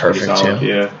 center. It's perfect too.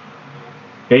 Yeah.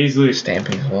 Paisley.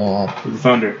 Stamping's a little up. The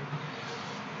Thunder.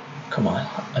 Come on,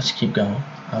 let's keep going.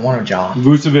 I want a Ja.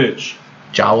 Vucevic.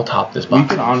 Ja will top this box. We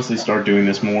can honestly start doing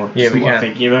this more. Yeah, we can.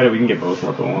 Thinking about it, we can get both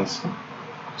up at once.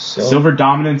 Silver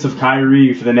dominance of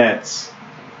Kyrie for the Nets.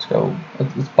 Let's go.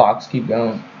 Let's box keep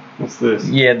going. What's this?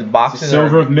 Yeah, the boxes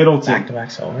silver of Middleton. Back-to-back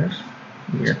silvers.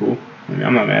 That's cool. I mean,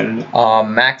 I'm not mad at it.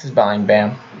 Max is buying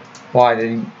Bam. Why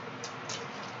did he?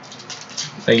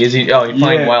 Like, is he? Oh, he's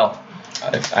playing well.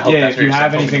 I hope Yeah, that's if you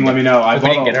have anything, let me know. I hope he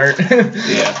didn't get hurt.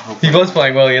 Yeah. He was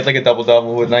playing well. He had like a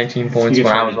double-double with 19 points when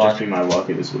I was watching. My luck,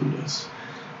 it is what it is.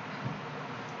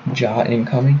 Ja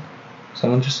incoming.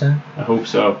 Someone just said. I hope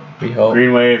so. We hope.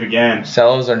 Green wave again.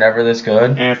 Cellos are never this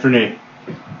good. Anthony.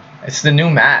 It's the new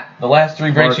Matt. The last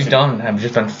 3 breaks you've done have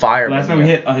just been fire. Last time we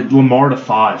hit a Lamar to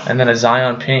 5. And then a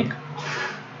Zion Pink.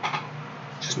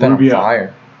 Just been Rubio. on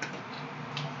fire.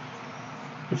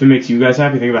 If it makes you guys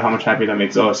happy, think about how much happier that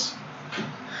makes us.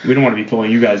 We don't want to be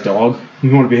pulling you guys, dog. We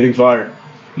want to be hitting fire.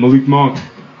 Malik Monk.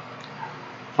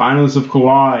 Finalists of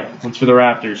Kawhi. Once for the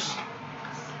Raptors.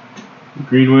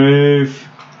 Green wave.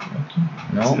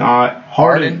 No. It's not.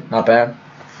 Harden. Not bad.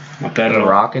 Not bad at The all.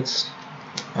 Rockets.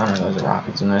 I don't know if there's a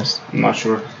Rockets in this. I'm not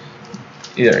sure.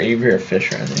 Either Avery or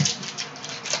Fisher, I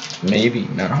think. Maybe.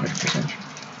 Not 100% sure.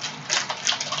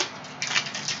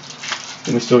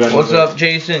 And we still got. What's up,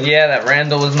 Jason? Yeah, that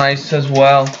Randall was nice as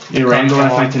well. Yeah, Randall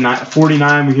last night to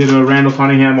 49. We hit a Randall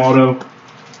Cunningham auto.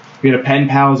 We had a pen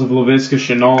pals of LaVisca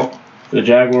Chenault for the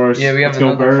Jaguars. Yeah, we have Let's go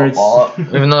another Birds. football. We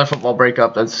have another football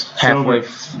breakup that's halfway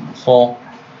full.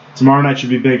 Tomorrow night should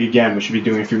be big again. We should be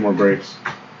doing a few more breaks.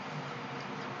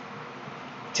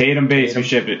 Tatum base, we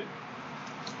ship it.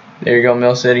 There you go,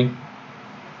 Mill City.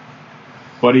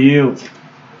 Buddy Yield.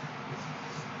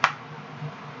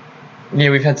 Yeah,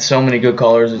 we've had so many good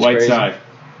colors. It's Whiteside.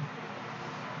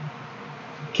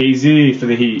 KZ for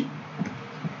the Heat.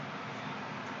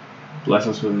 Bless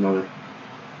us with another.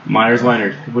 Myers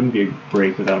Leonard. It wouldn't be a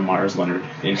break without a Myers Leonard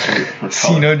into our color.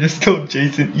 Cino just told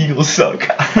Jason Eagles suck.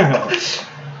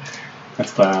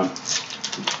 That's clown.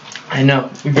 I know.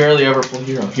 We barely ever pull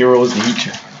Hero. Hero was the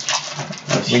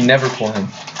Heat. We never pull him.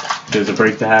 There's a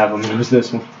break to have him. It was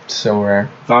this one. So rare.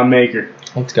 Thon Maker.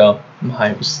 Let's go. I'm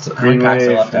hyped. How Green many packs are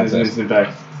wave left and after an this? instant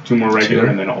pack. 2 more regular 2.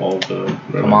 and then all of the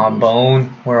red Come on, ones. Bone.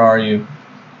 Where are you?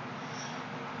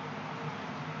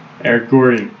 Eric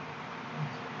Gordon.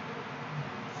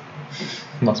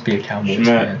 Must be a Cowboys Schmidt.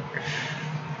 fan.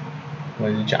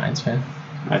 What, is he a Giants fan?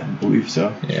 I believe so.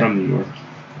 He's Yeah. from New York.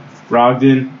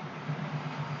 Brogdon.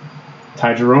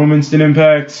 Ty Jerome instant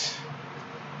impact.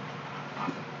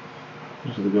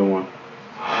 This is a good one.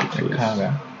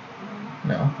 Chicago.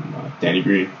 No. Danny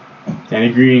Green.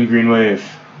 Danny Green, Green Wave.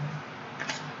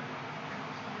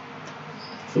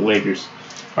 The Lakers.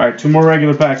 Alright, 2 more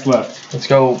regular packs left. Let's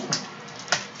go.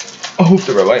 I hope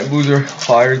the red, white, and blues are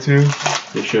fire too.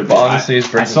 They should. But honestly,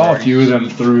 it's I saw a few of them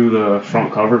through the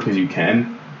front cover because you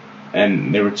can,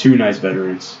 and they were 2 nice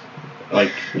veterans.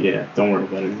 Like, yeah, don't worry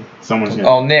about it. Someone's gonna.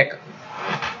 Oh, Nick.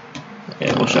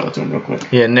 Yeah, we'll show it to him real quick.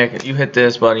 Yeah, Nick, you hit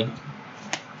this, buddy.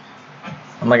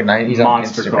 I'm like a 90s. He's on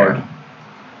Monster Instagram. card.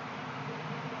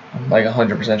 I'm like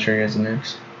 100% sure he has the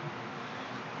Knicks.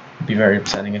 It'd be very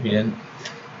upsetting if he didn't.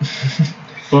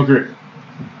 Booker.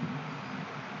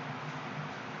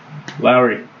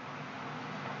 Lowry.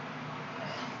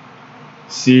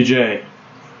 CJ.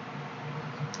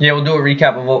 Yeah, we'll do a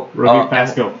recap of what. Rookie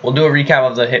Pascal. We'll do a recap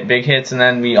of the big hits, and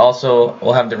then we also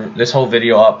will have this whole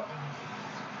video up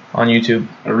on YouTube.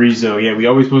 Arizo. Yeah, we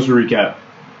always post a recap.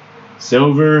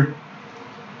 Silver.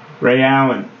 Ray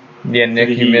Allen. Yeah, Nick,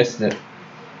 the you Heat. missed it.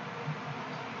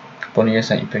 Bonilla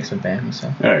sent you pics of Bam, so.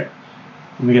 Alright.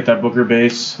 Let me get that Booker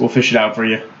base. We'll fish it out for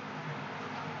you.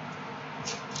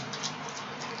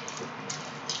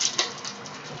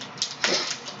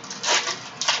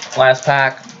 Last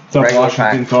pack. Tough Regular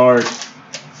Washington pack. card.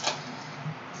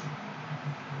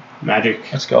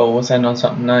 Magic. Let's go. Let's end on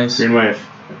something nice. Green Wave.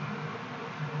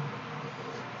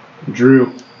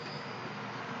 Drew.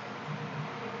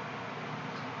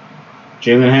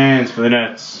 Jalen Hands for the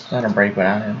Nets. Not a break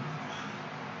without him.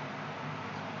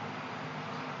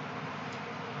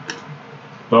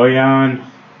 Bojan.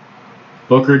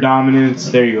 Booker dominance.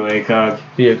 There you go, ACOG.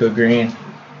 Be a good green.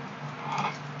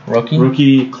 Rookie.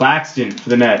 Rookie Claxton for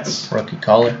the Nets. Rookie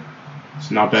color.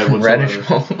 It's not bad whatsoever. Reddish.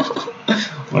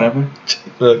 What happened?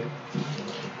 Look,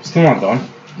 Still not done.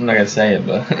 I'm not gonna say it,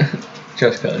 but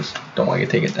just cause don't want you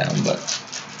to take it down. But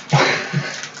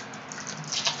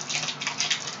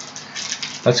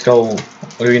let's go.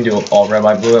 What are we gonna do? All red,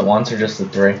 white, blue at once, or just the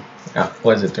 3?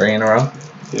 What is it? 3 in a row?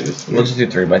 Yeah, this We'll just do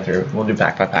 3 by 3. We'll do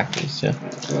pack by pack, please. Yeah.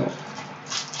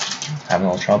 Having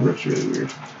a little trouble. Rip's really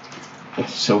weird.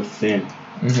 It's so thin.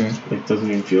 Mhm. It doesn't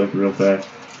even feel like a real pack.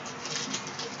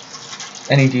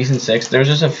 Any decent 6? There's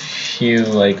just a few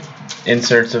like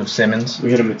inserts of Simmons We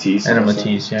hit a Matisse. and a also.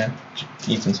 Matisse. Yeah.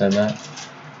 Ethan said that.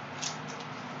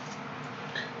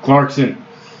 Clarkson.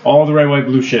 All the red, white,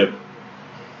 blue ship.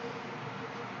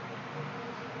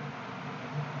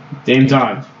 Dame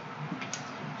time.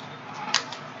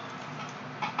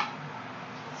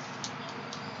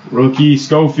 Rookie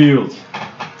Schofield.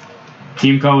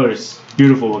 Team colors.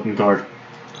 Beautiful looking card.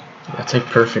 That's like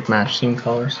perfect match team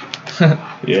colors.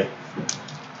 Yeah.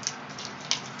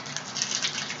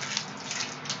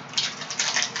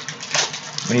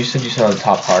 When you said you saw the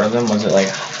top part of them, was it like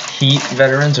Heat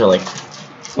veterans or like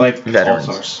veterans?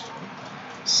 All-stars.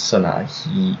 So not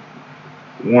Heat.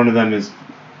 One of them is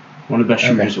one of the best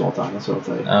shooters of all time. That's what I'll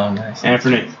tell you. Oh, nice.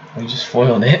 Anthony. You just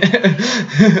foiled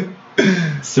it.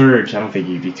 Surge. I don't think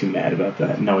you'd be too mad about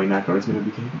that, knowing that card's going to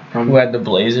be coming. Who had the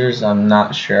Blazers? I'm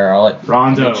not sure. I'll let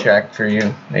Rondo. me check for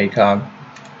you, ACOG.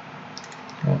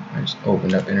 Oh, I just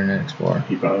opened up Internet Explorer.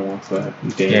 He probably wants that.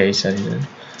 Yeah, he said he did.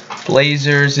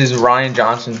 Blazers is Ryan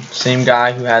Johnson, same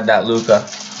guy who had that Luka.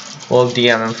 We'll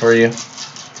DM him for you.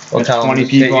 We'll tell 20 him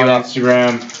to people hit on you up.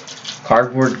 Instagram.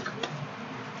 Cardboard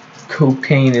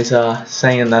Cocaine is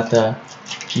saying that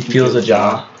he feels a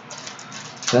jaw.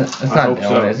 That's not hope Dylan,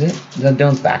 so. is it? Is that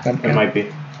Dylan's backup? It might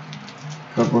be.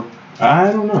 Cardboard.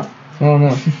 I don't know. Oh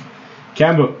no.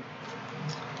 Cambo.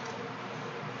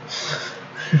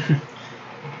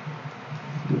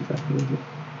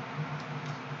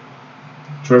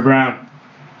 Troy Brown.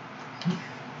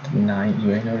 9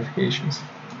 UA notifications.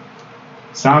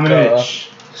 Samanic.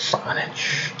 Sonic.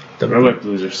 The Red White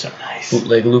Blues are so nice.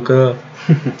 Bootleg Luka.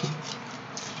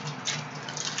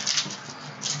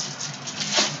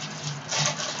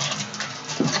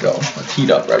 Let's go. Let's heat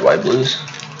up Red White Blues.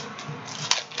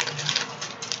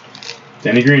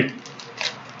 Danny Green.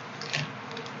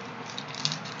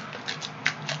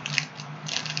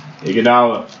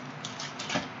 Iguodala.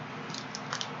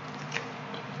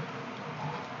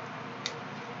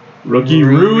 Rookie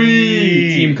Rui.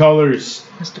 Team colors.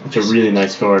 It's a really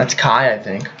nice card. That's Kai, I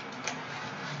think.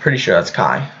 Pretty sure that's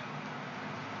Kai.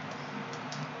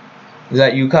 Is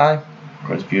that you, Kai?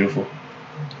 Card's beautiful.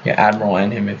 Yeah, Admiral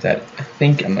and him. If that, I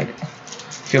think I'm like, I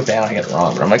feel bad I get it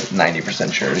wrong, but I'm like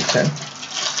 90% sure it's him.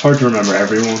 It's hard to remember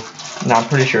everyone. No, I'm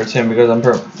pretty sure it's him because I'm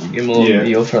give him a little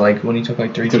deal for like when he took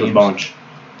like 3 Took teams. a bunch.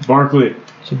 Barkley.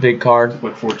 It's a big card.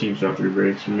 Like 4 teams throughout 3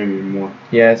 breaks, or maybe even more.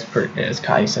 Yeah, it's pretty. Yeah, it's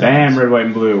Kai said. Bam, red, white,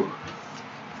 and blue.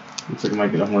 Looks like it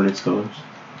might be the Hornets colors.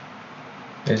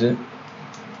 Is it?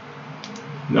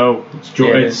 No, it's Yeah,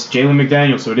 it it's Jalen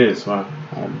McDaniel, so it is. Wow.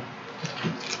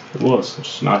 It was.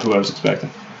 It's not who I was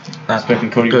expecting. Not Expecting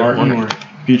Cody good Martin Hornet. or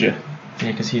PJ. Yeah,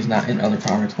 because he's not in other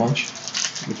conference much.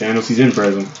 McDaniels, he's in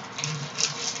present.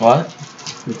 What?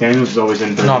 McDaniels is always in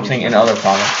present. No, I'm saying in other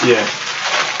conference. Yeah.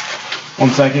 1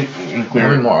 second. I'm gonna clear How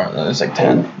many it. more? There's like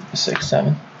 10, 6,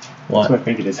 7. What? That's what I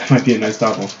think it is. That might be a nice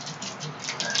top one.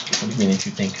 What do you mean if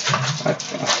you think? I'm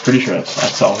pretty sure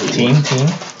that's all. Team?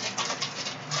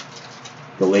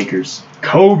 The Lakers.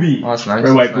 Kobe. Oh, that's nice.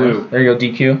 Red, white, That's blue. nice. There you go,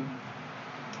 DQ.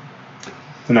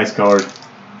 It's a nice card.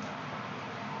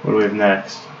 What do we have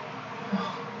next?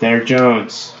 Derek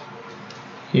Jones.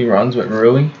 He runs with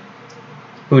Rui.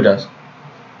 Who does?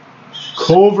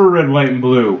 Culver, red, white, and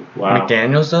blue. Wow.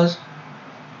 McDaniels does?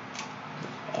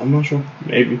 I'm not sure.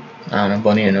 Maybe. I don't know.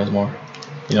 Bonilla knows more.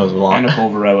 He knows a lot. And a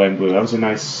Culver, red, white, and blue. That was a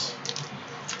nice.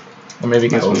 Or maybe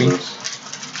Nice Kobe. one of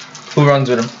those. Who runs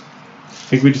with him? I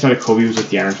think we decided Kobe was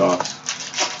with De'Aaron Fox.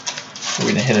 We're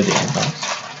going to hit a De'Aaron Fox.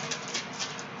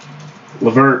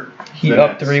 Levert. Heat the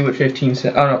up Nets. 3 with 15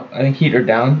 seconds. Oh, no. I think Heat are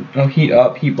down. No, Heat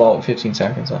up. Heat ball with 15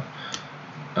 seconds left.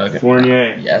 Okay.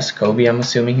 Fournier. Yes, Kobe, I'm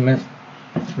assuming he meant.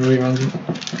 Rui runs it.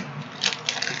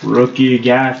 Rookie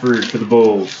Gafford for the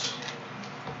Bulls.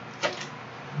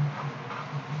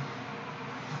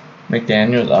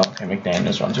 McDaniels. Oh, okay.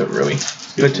 McDaniels runs with Rui.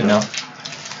 Good to know.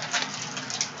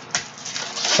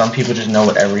 Some people just know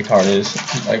what every card is.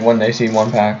 Like when they see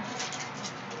one pack.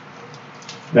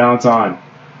 Valentine.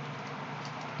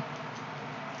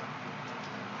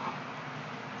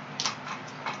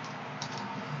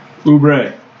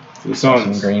 Oubre. For the Some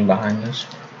Suns. green behind this.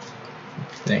 I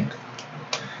think.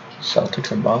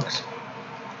 Celtics and Bucks.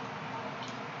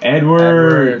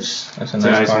 Edwards. That's a It's a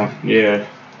nice nice card. one. Yeah.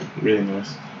 Really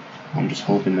nice. I'm just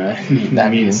hoping that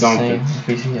That'd be means something. insane if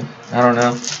we see it. I don't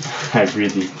know. I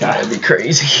really. That'd be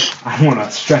crazy. I don't want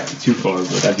to stretch it too far, but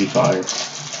that'd be fire.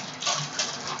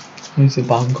 Who's the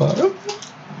bomb card?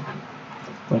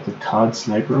 Like a COD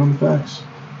sniper on the backs.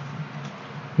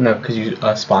 No, because you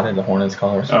spotted the Hornets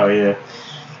colors. Oh yeah.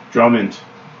 Drummond.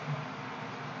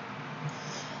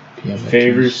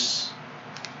 Favors.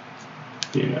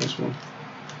 Be a nice one.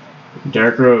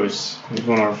 Derrick Rose. He's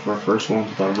one of our first ones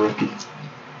with our rookie.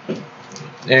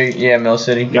 There, yeah, Mill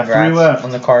City. Got 3 Congrats left.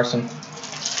 on the Carson.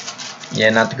 Yeah,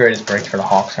 not the greatest break for the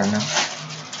Hawks right now.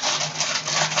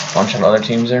 Bunch of other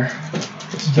teams there.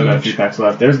 Still got a few packs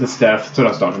left. There's the Steph. That's what I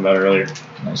was talking about earlier.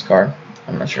 Nice card.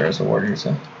 I'm not sure it's a Warriors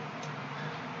so.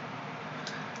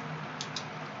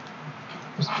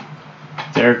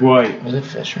 Derek White. Was it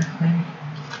Fisher? Maybe?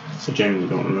 I genuinely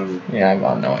don't remember. Yeah, I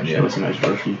got no idea. That was a nice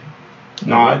rookie.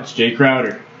 Nah, it's Jay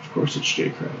Crowder. Of course it's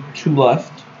Jay Crowder. 2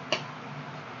 left.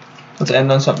 Let's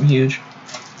end on something huge.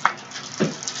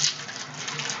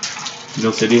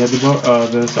 Mill City had the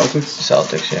Celtics?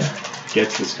 Celtics, yeah.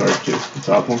 Gets this card too. The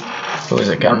top one. Who is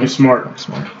it? Marcus Smart. Marcus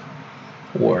Smart.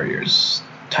 Warriors.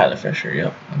 Tyler Fisher,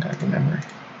 yep. I got the memory.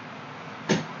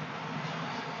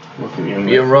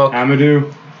 Be a rook.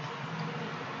 Amadou.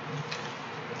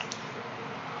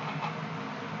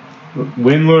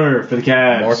 Windler for the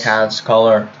Cavs. More Cavs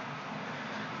color.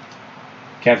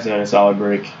 Cavs had a solid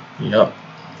break. Yep.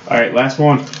 Alright, last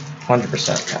one. 100%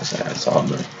 Cavs had a solid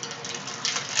break.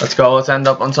 Let's go. Let's end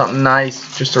up on something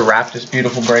nice just to wrap this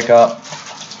beautiful break up.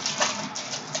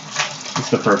 It's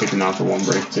the perfect amount for one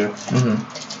break, too.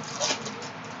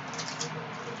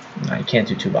 No, you can't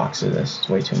do 2 boxes of this. It's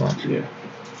way too much. Yeah.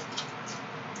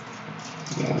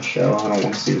 I don't want to show. I don't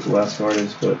want to see what the last card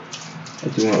is, but I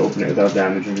do want to open it without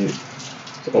damaging it.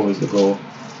 It's always the goal.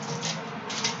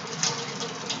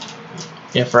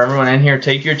 Yeah, for everyone in here,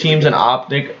 take your teams in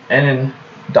Optic and in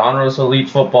Donruss Elite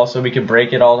Football so we can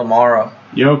break it all tomorrow.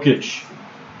 Jokic.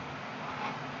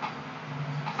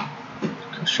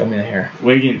 Show me the hair.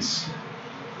 Wiggins.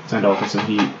 Send off with some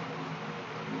heat.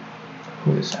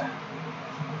 Who is that?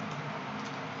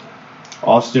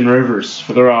 Austin Rivers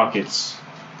for the Rockets.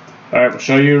 Alright, we'll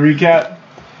show you a recap.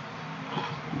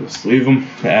 Just leave them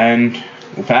and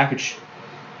we'll package.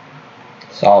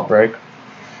 Solid break.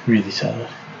 Really solid.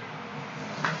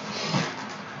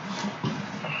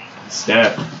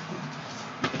 Steph.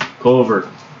 Culver.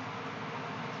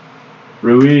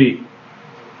 Rui.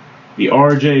 The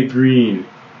RJ Green.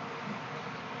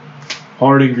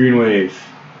 Harden Green Wave.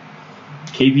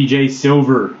 KPJ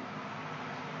Silver.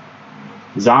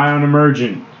 Zion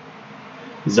Emergent.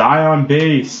 Zion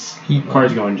Base.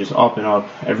 Cards going just up and up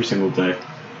every single day.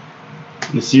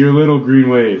 Nasir Little Green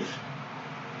Wave.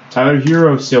 Tyler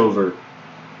Hero Silver.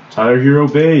 Tyler Hero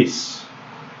Base.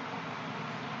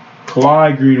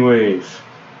 Kawhi Green Wave.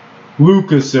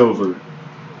 Luka Silver.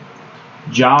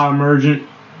 Ja Emergent.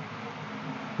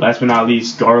 Last but not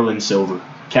least, Garland Silver.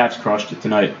 Cavs crushed it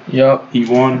tonight. Yep. Heat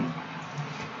won.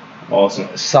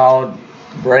 Awesome. Solid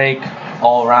break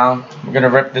all around. We're going to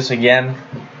rip this again.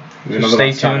 So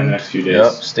stay tuned. In the next few days.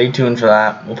 Yep, stay tuned for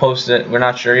that. We'll post it. We're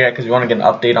not sure yet because we want to get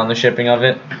an update on the shipping of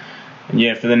it. And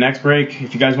yeah, for the next break,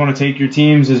 if you guys want to take your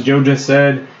teams, as Joe just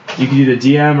said, you can either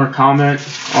DM or comment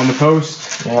on the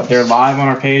post. Yep. They're live on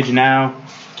our page now.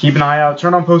 Keep an eye out.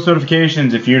 Turn on post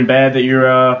notifications if you're in bed that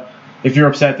if you're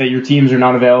upset that your teams are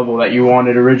not available that you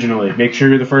wanted originally. Make sure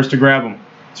you're the first to grab them.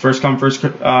 It's first come, first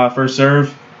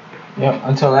serve. Yep.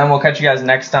 Until then, we'll catch you guys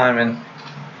next time and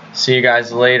see you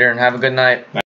guys later and have a good night.